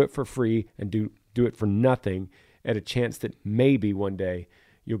 and go do it for free and do it for nothing at a chance that maybe one day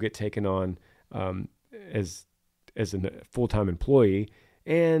you'll get taken on as a full-time employee.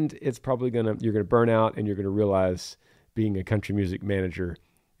 And it's probably you're going to burn out, and you're going to realize being a country music manager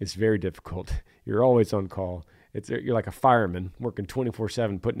is very difficult. You're always on call. You're like a fireman working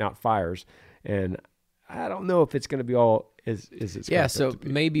 24/7, putting out fires. And I don't know if it's going to be all as it's yeah. So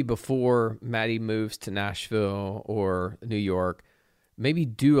maybe before Maddie moves to Nashville or New York, maybe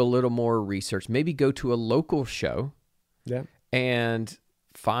do a little more research. Maybe go to a local show, and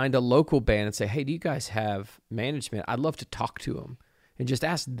find a local band and say, "Hey, do you guys have management? I'd love to talk to them." And just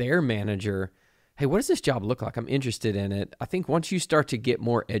ask their manager, "Hey, what does this job look like? I'm interested in it." I think once you start to get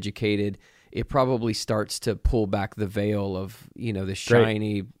more educated, it probably starts to pull back the veil of, the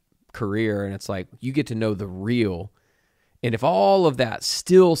shiny career. And it's like, you get to know the real. And if all of that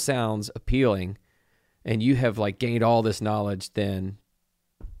still sounds appealing and you have gained all this knowledge, then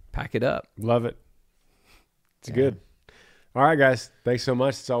pack it up. Love it. It's good. All right, guys. Thanks so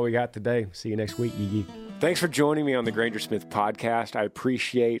much. That's all we got today. See you next week. Yee. Thanks for joining me on the Granger Smith podcast. I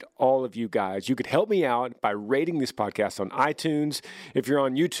appreciate all of you guys. You could help me out by rating this podcast on iTunes. If you're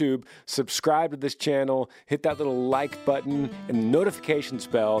on YouTube, subscribe to this channel, hit that little like button and the notifications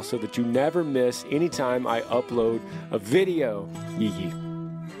bell so that you never miss any time I upload a video. Yee.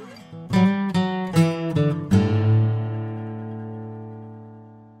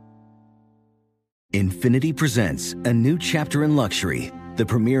 Infiniti presents a new chapter in luxury, the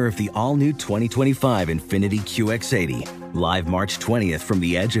premiere of the all-new 2025 Infiniti QX80, live March 20th from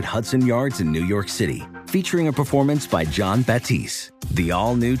the Edge at Hudson Yards in New York City, featuring a performance by John Batiste. The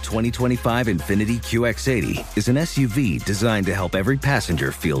all-new 2025 Infiniti QX80 is an SUV designed to help every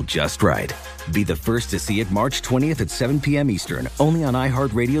passenger feel just right. Be the first to see it March 20th at 7 p.m. Eastern, only on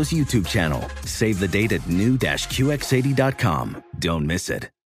iHeartRadio's YouTube channel. Save the date at new-QX80.com. Don't miss it.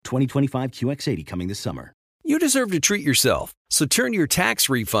 2025 QX80 coming this summer. You deserve to treat yourself, so turn your tax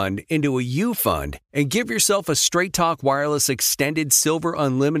refund into a U-Fund and give yourself a Straight Talk Wireless Extended Silver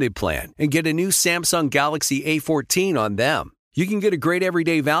Unlimited plan and get a new Samsung Galaxy A14 on them. You can get a great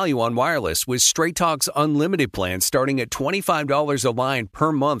everyday value on wireless with Straight Talk's Unlimited plan starting at $25 a line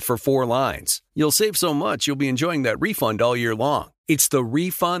per month for 4 lines. You'll save so much you'll be enjoying that refund all year long. It's the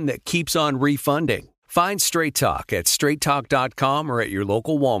refund that keeps on refunding. Find Straight Talk at straighttalk.com or at your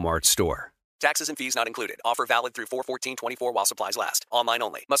local Walmart store. Taxes and fees not included. Offer valid through 4/14/24 while supplies last. Online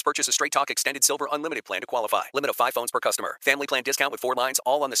only. Must purchase a Straight Talk Extended Silver Unlimited plan to qualify. Limit of 5 phones per customer. Family plan discount with 4 lines,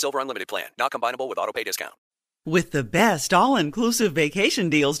 all on the Silver Unlimited plan. Not combinable with autopay discount. With the best all-inclusive vacation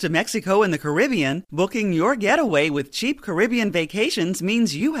deals to Mexico and the Caribbean, booking your getaway with Cheap Caribbean Vacations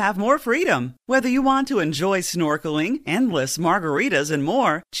means you have more freedom. Whether you want to enjoy snorkeling, endless margaritas, and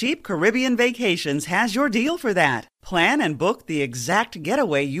more, Cheap Caribbean Vacations has your deal for that. Plan and book the exact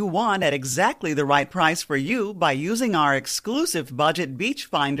getaway you want at exactly the right price for you by using our exclusive budget beach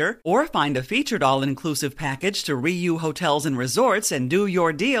finder, or find a featured all-inclusive package to Riu Hotels and Resorts and do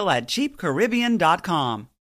your deal at cheapcaribbean.com.